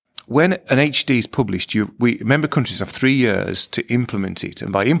when an HD is published, member countries have 3 years to implement it.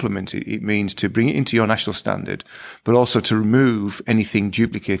 And by implement it, it means to bring it into your national standard, but also to remove anything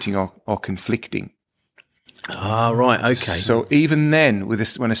duplicating or conflicting. Ah, right. Okay. So even then,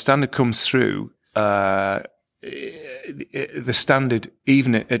 when a standard comes through, the standard,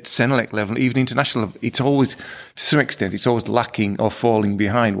 even at Senelec level, even international level, it's always, to some extent, it's always lacking or falling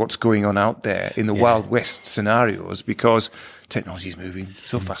behind what's going on out there in the Wild West scenarios, because technology is moving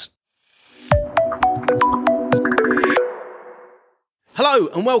so fast. Hello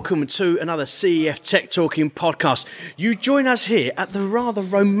and welcome to another CEF Tech Talking podcast. You join us here at the rather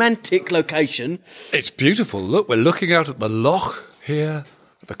romantic location. It's beautiful. Look, we're looking out at the loch here.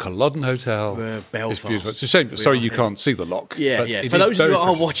 The Culloden Hotel. Belfast. It's beautiful. It's a shame. Sorry, you can't see the loch. Yeah. For those of you who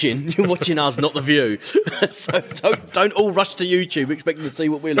are watching, you're watching us, not the view. So don't all rush to YouTube expecting to see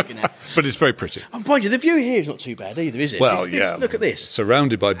what we're looking at. But it's very pretty. And mind you, the view here is not too bad either, is it? Well, look at this.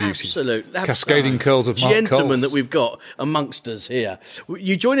 Surrounded by beauty. Absolute. Cascading curls of Mark gentlemen Coles. that we've got amongst us here.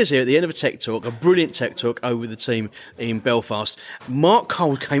 You join us here at the end of a Tech Talk, a brilliant Tech Talk over with the team in Belfast. Mark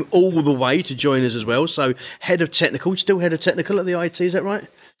Coles came all the way to join us as well. So head of technical, still head of technical at the IET, is that right?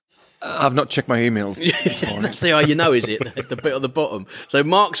 I've not checked my emails. That's the eye you know, is it? The bit on the bottom. So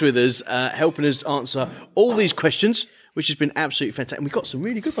Mark's with us, helping us answer all these questions, which has been absolutely fantastic. And we got some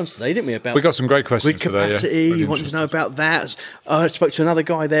really good ones today, didn't we? We got some great questions grid capacity, today. Yeah. You wanted to know about that. I spoke to another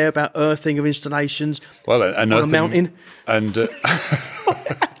guy there about earthing of installations. Well, on a mountain. And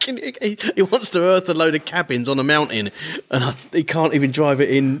he wants to earth a load of cabins on a mountain, and he can't even drive it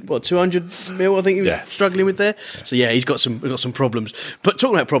in 200 mil. I think he was struggling with there. So we've got some problems. But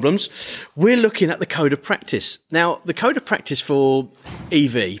talking about problems, we're looking at the code of practice now. The code of practice for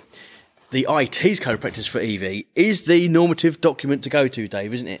EV, the IET's code of practice for EV, is the normative document to go to,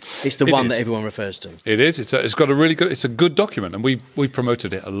 Dave, isn't it? It's the one that everyone refers to. It is. It's got a really good. It's a good document, and we've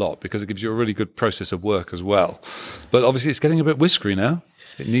promoted it a lot because it gives you a really good process of work as well. But obviously, it's getting a bit whiskery now.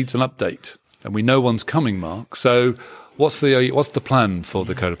 It needs an update, and we know one's coming, Mark. So, what's the plan for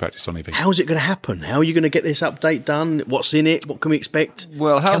the code of practice on EV? How's it going to happen? How are you going to get this update done? What's in it? What can we expect?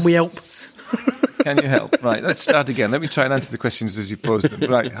 Well, can we help? Can you help? Right, let's start again. Let me try and answer the questions as you pose them.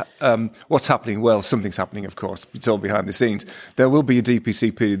 Right, what's happening? Well, something's happening, of course. It's all behind the scenes. There will be a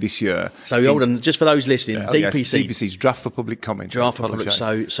DPC period this year. So, hold on, just for those listening, DPC. Yes, DPC's draft for public comment. Draft for public.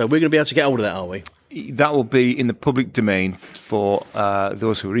 So we're going to be able to get hold of that, are we? That will be in the public domain for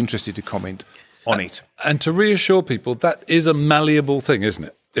those who are interested to comment on it. And to reassure people, that is a malleable thing, isn't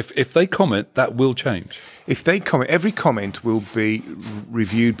it? If they comment, that will change. If they comment, every comment will be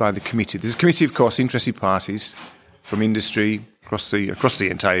reviewed by the committee. There's a committee, of course, interested parties from industry, across the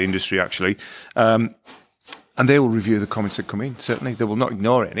entire industry, actually. And they will review the comments that come in, certainly. They will not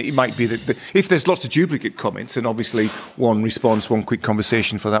ignore it. And it might be that if there's lots of duplicate comments, then obviously one response, one quick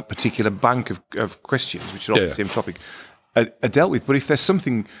conversation for that particular bank of questions, which are all the same topic, are dealt with. But if there's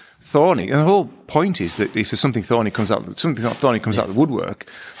something thorny, and the whole point is that if there's something thorny comes out of the woodwork,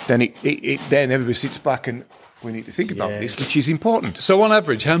 then then everybody sits back and we need to think about this, which is important. So on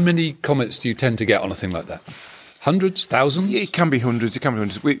average, how many comments do you tend to get on a thing like that? Hundreds, thousands? Yeah, it can be hundreds.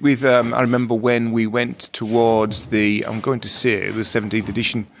 With I remember when we went towards I'm going to say it was 17th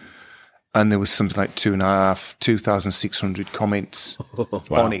edition, and there was something like 2,600 comments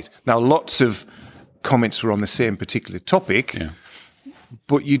on it. Now, lots of comments were on the same particular topic,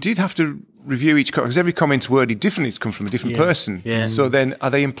 but you did have to review each comment, because every comment's worded differently. It's come from a different person. Yeah. So then, are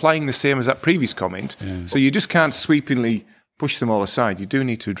they implying the same as that previous comment? Yeah. So you just can't sweepingly push them all aside. You do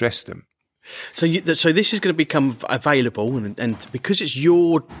need to address them. So this is going to become available, and because it's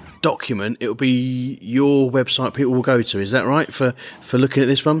your document, it will be your website people will go to. Is that right, for looking at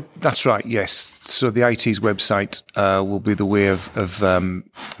this one? That's right, yes. So the IT's website will be the way of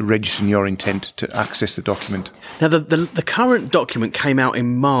registering your intent to access the document. Now, the current document came out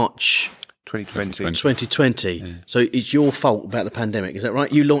in March 2020. Yeah. So it's your fault about the pandemic, is that right?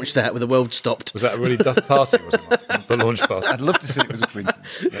 You launched that when the world stopped. Was that a really duff party, wasn't it? The launch party. I'd love to say it was a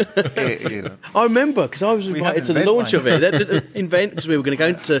coincidence. I remember, because I was invited to the launch of it. Event, because we were going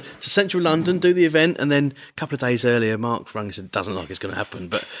to go to central London, do the event, and then a couple of days earlier, Mark rang and said, doesn't look like it's going to happen.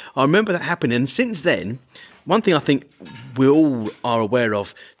 But I remember that happening, and since then, one thing I think we all are aware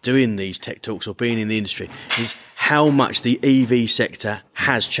of doing these tech talks or being in the industry is how much the EV sector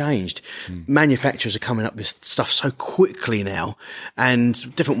has changed. Manufacturers are coming up with stuff so quickly now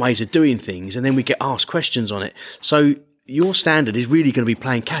and different ways of doing things, and then we get asked questions on it. So your standard is really going to be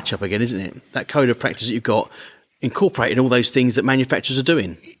playing catch up again, isn't it? That code of practice that you've got incorporating all those things that manufacturers are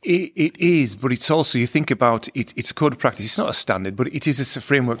doing. It is, but it's also, you think about it, it's a code of practice. It's not a standard, but it is a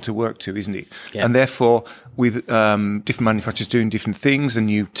framework to work to, isn't it? Yeah. And therefore, with different manufacturers doing different things and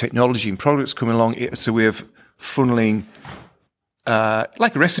new technology and products coming along, it's a way of funneling,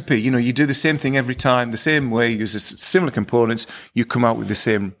 like a recipe. You do the same thing every time, the same way, you use similar components, you come out with the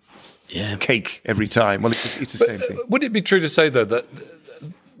same cake every time. Well, it's the same thing. Would it be true to say, though, that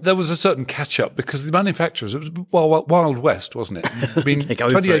there was a certain catch-up because the manufacturers, it was Wild West, wasn't it? I mean,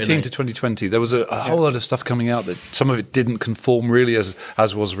 2018 to 2020, there was a whole lot of stuff coming out that some of it didn't conform really as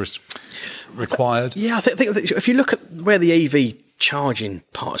was required. I think if you look at where the EV charging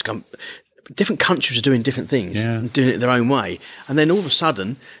parts come, different countries are doing different things and doing it their own way. And then all of a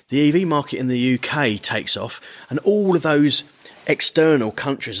sudden, the EV market in the UK takes off, and all of those external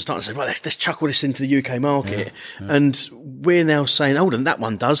countries are starting to say, right, let's chuck all this into the UK market. And we're now saying, hold on, that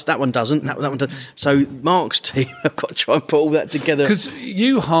one does, that one doesn't, that one does. So Mark's team have got to try and put all that together. Because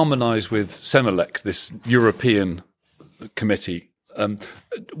you harmonise with Senelec, this European committee.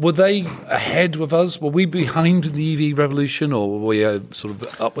 Were they ahead with us? Were we behind the EV revolution, or were we sort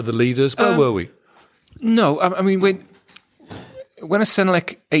of up with the leaders? Where were we? No, I mean, when a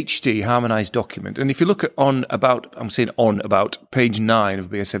Senelec HD harmonised document, and if you look at about page 9 of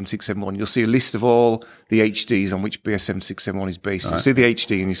BS 7671, you'll see a list of all the HDs on which BS 7671 is based. Right. You see the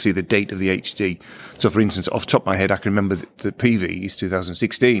HD and you see the date of the HD. So, for instance, off the top of my head, I can remember the PV is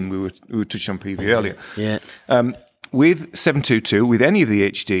 2016. We were touching on PV earlier. Yeah. With 722, with any of the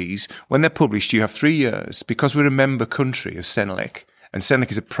HDs, when they're published, you have 3 years, because we're a member country of Senelec, and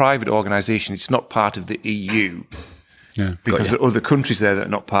Senelec is a private organisation. It's not part of the EU. Yeah, because there are other countries there that are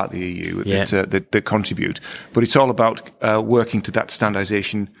not part of the EU that contribute. But it's all about working to that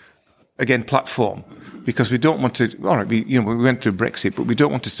standardisation, again, platform. Because we don't want to. All right, we went through Brexit, but we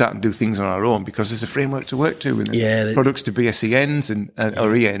don't want to start and do things on our own, because there's a framework to work to, and there's products to BSENs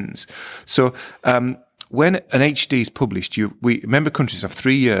or ENs. So when an HD is published, member countries have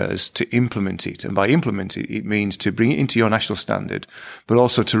 3 years to implement it, and by implement it, it means to bring it into your national standard, but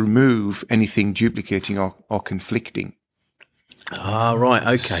also to remove anything duplicating or conflicting. Ah, right,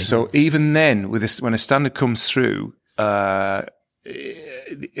 okay. So even then, when a standard comes through, the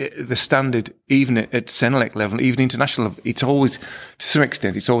standard, even at Senelec level, even international level, it's always, to some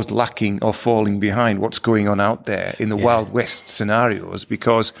extent, it's always lacking or falling behind what's going on out there in the Wild West scenarios,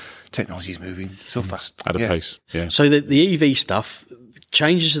 because technology is moving so fast. At a pace, yeah. So the EV stuff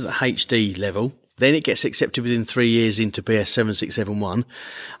changes at the HD level, then it gets accepted within 3 years into BS 7671,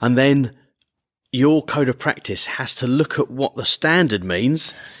 and then your code of practice has to look at what the standard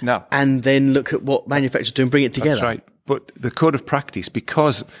means and then look at what manufacturers do and bring it together. That's right. But the code of practice,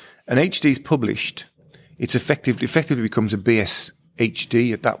 because an HD is published, it effectively becomes a BS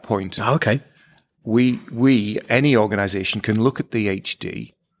HD at that point. Oh, okay. Any organisation can look at the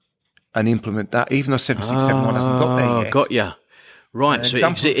HD and implement that, even though 7671 hasn't got there yet. Got ya. Right, so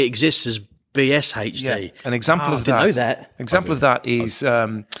it exists as BS HD. Yeah. An example of that. I didn't know that. Example of that is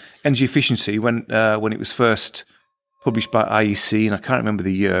energy efficiency. When it was first published by IEC, and I can't remember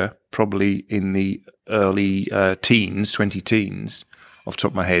the year, probably in the early 20-teens, off the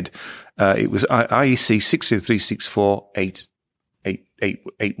top of my head. It was IEC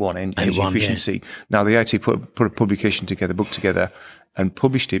 6036481 energy efficiency. Yeah. Now the IET put a publication together, book together, and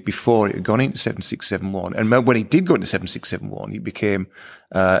published it before it had gone into 7671. And when it did go into 7671, it became,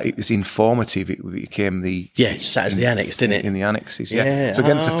 it was informative. It became the... Yeah, it sat as the annex, didn't it? In the annexes, yeah. So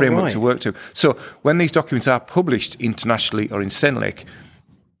again, it's a framework to work to. So when these documents are published internationally or in Senelec,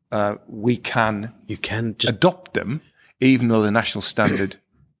 you can just adopt them, even though the national standard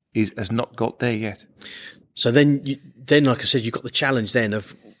has not got there yet. So then, like I said, you've got the challenge then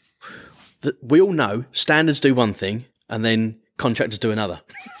of... we all know standards do one thing, and then contractors do another.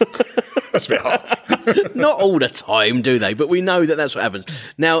 That's a bit hard. Not all the time, do they? But we know that that's what happens.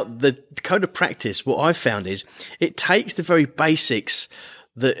 Now, the code of practice, what I've found is it takes the very basics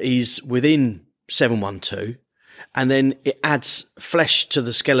that is within 712, and then it adds flesh to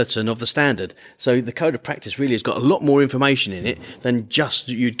the skeleton of the standard. So the code of practice really has got a lot more information in it than just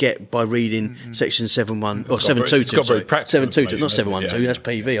you'd get by reading section 71 or 722. It's got very practical 722, not 712. That's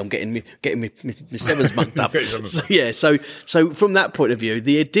PV. I'm getting me sevens mucked up. So from that point of view,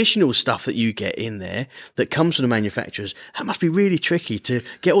 the additional stuff that you get in there that comes from the manufacturers, that must be really tricky to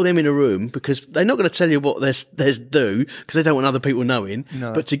get all them in a room, because they're not going to tell you what they're do, because they don't want other people knowing.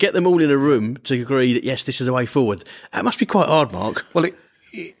 No. But to get them all in a room to agree that yes, this is the way forward. That must be quite hard, Mark. Well, it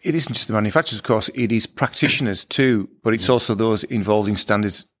isn't just the manufacturers, of course. It is practitioners too, but it's also those involved in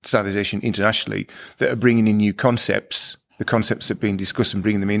standardisation internationally that are bringing in new concepts the concepts that are being discussed and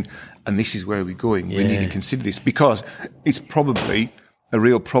bringing them in, and this is where we're going. We need to consider this because it's probably a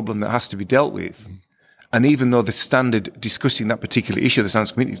real problem that has to be dealt with. And even though the standard discussing that particular issue, the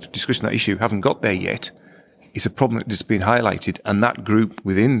standards committee discussing that issue, haven't got there yet, it's a problem that has been highlighted, and that group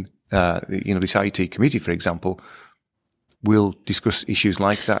within this IET committee, for example, will discuss issues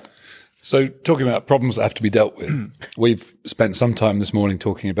like that. So talking about problems that have to be dealt with, we've spent some time this morning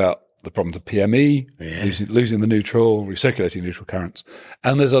talking about the problems of PME, losing the neutral, recirculating neutral currents.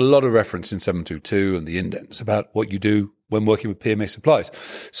 And there's a lot of reference in 722 and the indents about what you do when working with PME supplies.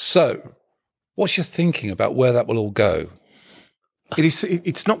 So what's your thinking about where that will all go?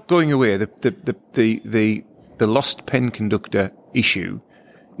 It's not going away. The lost pen conductor issue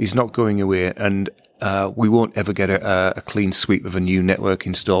is not going away, and we won't ever get a clean sweep of a new network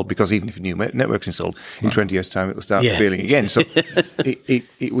installed, because even if a new network's installed, in 20 years' time, it'll start failing again. So it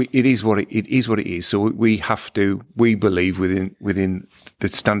is what it is. So we believe within the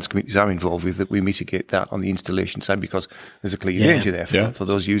standards committees I'm involved with, that we mitigate that on the installation side, because there's a clear danger there for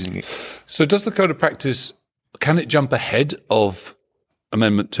those using it. So does the code of practice, can it jump ahead of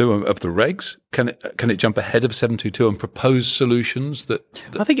Amendment 2 of the regs? Can it jump ahead of 722 and propose solutions that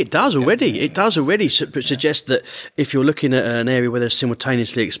I think it does already. It does already suggest that if you're looking at an area where there's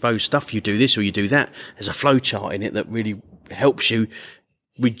simultaneously exposed stuff, you do this or you do that. There's a flow chart in it that really helps you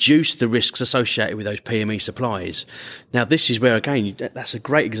reduce the risks associated with those PME supplies. Now, this is where, again, that's a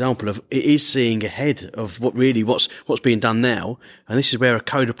great example of it is seeing ahead of what's being done now. And this is where a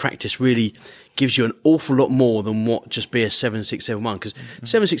code of practice really gives you an awful lot more than what just BS 7671. Because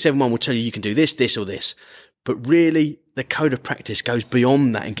 7671 will tell you can do this, this, or this. But really, the code of practice goes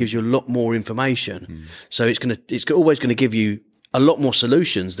beyond that and gives you a lot more information. So it's always going to give you a lot more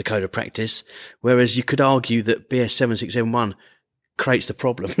solutions, the code of practice, whereas you could argue that BS 7671 creates the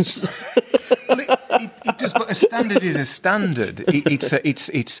problems. Well, it does, but a standard is a standard.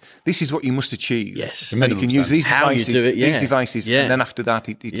 It's this is what you must achieve. Yes, and you can use these how devices, you do it, and then after that,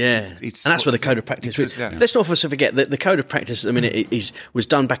 it's and that's where the code of practice. Let's not also forget that the code of practice. I mean, it was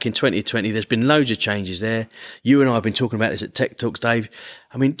done back in 2020. There's been loads of changes there. You and I have been talking about this at Tech Talks, Dave.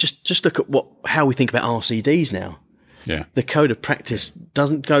 I mean, just look at how we think about RCDs now. Yeah. The code of practice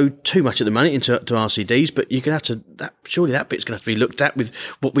doesn't go too much at the moment into RCDs, but you're going to have to, surely that bit's going to have to be looked at with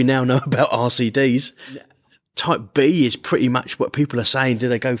what we now know about RCDs. Type B is pretty much what people are saying. Do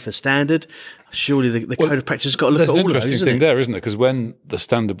they go for standard? Surely the code of practice has got to look at all of those. There's an interesting thing there, isn't it? Because when the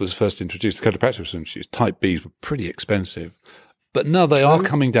standard was first introduced, the code of practice was introduced, Type Bs were pretty expensive. But now they are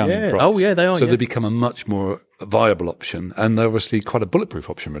coming down in price. Oh, yeah, they are. So they become a much more viable option, and they're obviously quite a bulletproof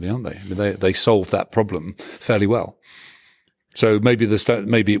option, really, aren't they? I mean, they solve that problem fairly well. So maybe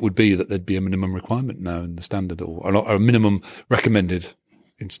maybe it would be that there'd be a minimum requirement now in the standard, or a minimum recommended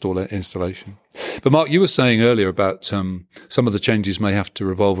installation. But Mark, you were saying earlier about some of the changes may have to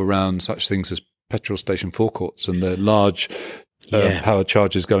revolve around such things as petrol station forecourts and the large power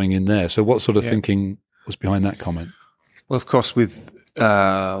chargers going in there. So what sort of thinking was behind that comment? Well, of course, with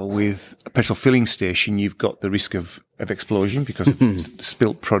a petrol filling station, you've got the risk of explosion because of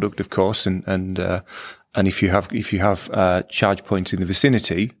spilt product, of course, and if you have charge points in the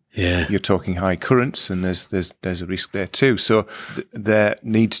vicinity, you're talking high currents, and there's a risk there too. So there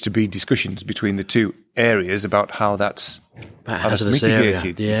needs to be discussions between the two areas about how that's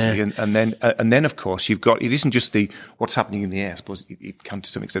mitigated. And then of course you've got, it isn't just what's happening in the air. I suppose it can to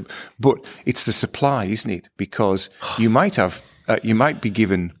some extent, but it's the supply, isn't it? Because you might be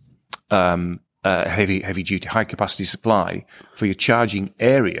given a heavy duty, high capacity supply for your charging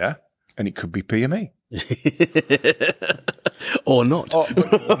area, and it could be PME. Or not.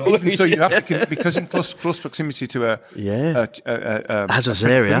 So you have to, because in close proximity to a hazardous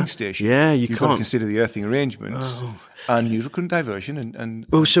area filling station, you've got to consider the earthing arrangements and you couldn't diversion and.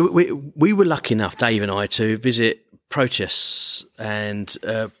 Well, so we were lucky enough, Dave and I, to visit Proteus, and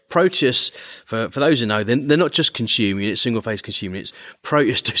Proteus, for those who know, they're not just consumer units, single phase consumer units.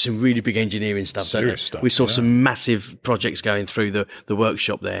 Proteus do some really big engineering stuff. Serious stuff. We saw some massive projects going through the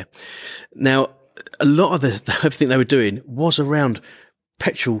workshop there. Now, a lot of everything they were doing was around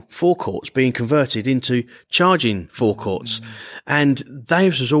petrol forecourts being converted into charging forecourts. And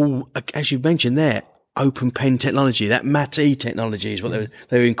those was all, as you mentioned there, open pen technology. That MAT-E technology is what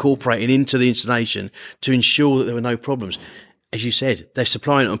they were incorporating into the installation to ensure that there were no problems. As you said, they're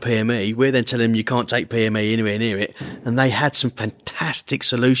supplying it on PME. We're then telling them you can't take PME anywhere near it. And they had some fantastic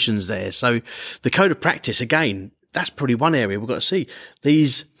solutions there. So the code of practice, again, that's probably one area we've got to see.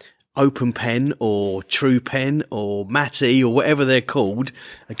 These Open Pen or True Pen or Matty or whatever they're called,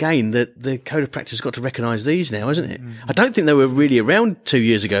 again, the code of practice has got to recognise these now, hasn't it? I don't think they were really around 2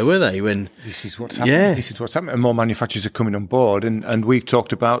 years ago, were they? When this is what's happening. Yeah. This is what's happening. And more manufacturers are coming on board, and we've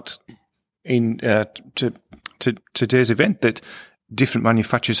talked about in to today's event that different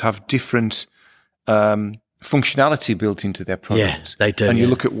manufacturers have different functionality built into their products. Yeah, they do. And you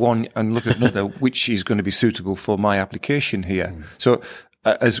look at one and look at another, which is going to be suitable for my application here. So,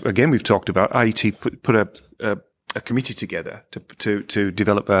 as again we've talked about, IET put a committee together to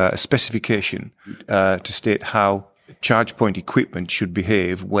develop a specification to state how charge point equipment should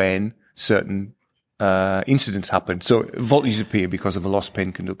behave when certain incidents happen. So voltages appear because of a lost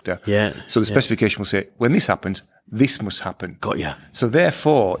pen conductor. Yeah. So the specification will say, when this happens, this must happen. Got ya. So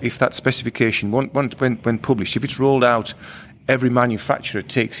therefore, if that specification, when published, if it's rolled out, every manufacturer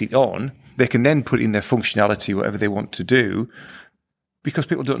takes it on, they can then put in their functionality, whatever they want to do, because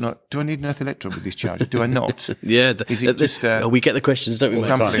people don't know, do I need an earth electrode with this charger? Do I not? Yeah. Is it just... we get the questions, don't we?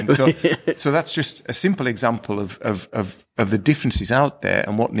 So that's just a simple example of the differences out there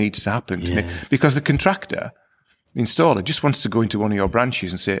and what needs to happen to make, because the contractor, the installer, just wants to go into one of your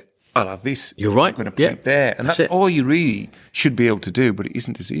branches and say, I'll have this. You're right. I'm going to put it there. And that's all you really should be able to do, but it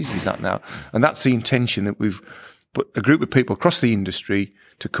isn't as easy as that now. And that's the intention, that we've put a group of people across the industry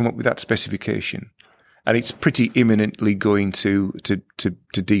to come up with that specification. And it's pretty imminently going to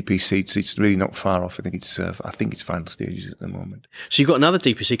DPC. It's really not far off. I think it's final stages at the moment. So you've got another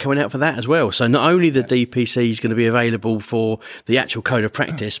DPC coming out for that as well. So not only the DPC is going to be available for the actual code of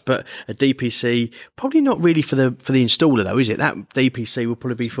practice, but a DPC probably not really for the installer though, is it? That DPC will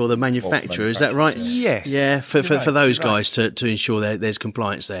probably be for the manufacturer. Is that right? Yes. Yeah, for those guys to ensure there's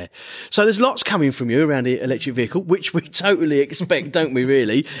compliance there. So there's lots coming from you around the electric vehicle, which we totally expect, don't we?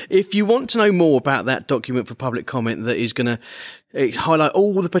 Really. If you want to know more about that document for public comment that is going to highlight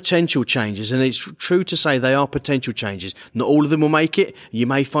all the potential changes, and it's true to say they are potential changes. Not all of them will make it. You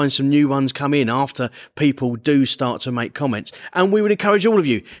may find some new ones come in after people do start to make comments. And we would encourage all of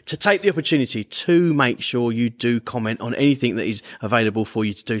you to take the opportunity to make sure you do comment on anything that is available for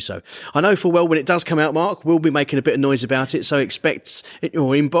you to do so. I know full well when it does come out, Mark, we'll be making a bit of noise about it. So expect in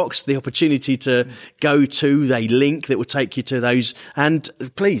your inbox the opportunity to go to a link that will take you to those. And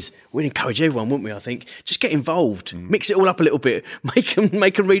please, we'd encourage everyone, wouldn't we? I think just get involved, mix it all up a little bit. Make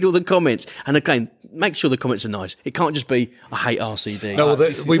them read all the comments, and again, make sure the comments are nice. It can't just be "I hate RCD." No,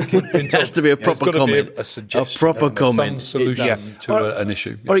 it has to be a proper comment, a proper comment, some solution to an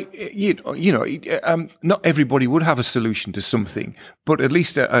issue. Or, not everybody would have a solution to something, but at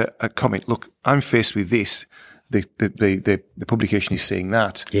least a comment. Look, I'm faced with this. The publication is saying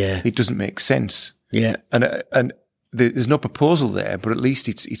that. Yeah, it doesn't make sense. Yeah, and there's no proposal there, but at least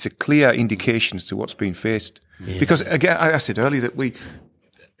it's a clear indication as to what's being faced. Yeah. Because again, I said earlier that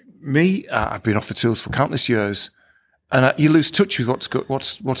I've been off the tools for countless years, and you lose touch with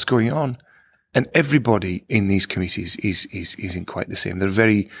what's going on. And everybody in these committees isn't quite the same. They're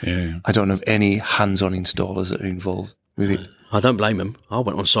very. Yeah. I don't have any hands-on installers that are involved with it. I don't blame them. I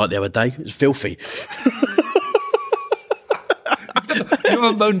went on site the other day. It was filthy. You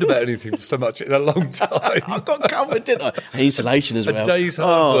haven't moaned about anything for so much in a long time. I got covered, didn't I? And insulation as well. A day's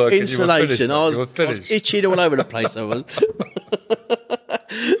hard work. Insulation. I was itching all over the place. I was.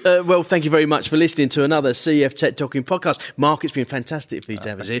 Well, thank you very much for listening to another CEF Tech Talking podcast. Mark, it's been fantastic for you to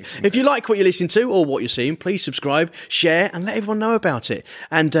have us here. If you like what you're listening to or what you're seeing, please subscribe, share, and let everyone know about it.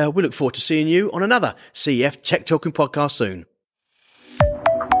 And we look forward to seeing you on another CEF Tech Talking podcast soon.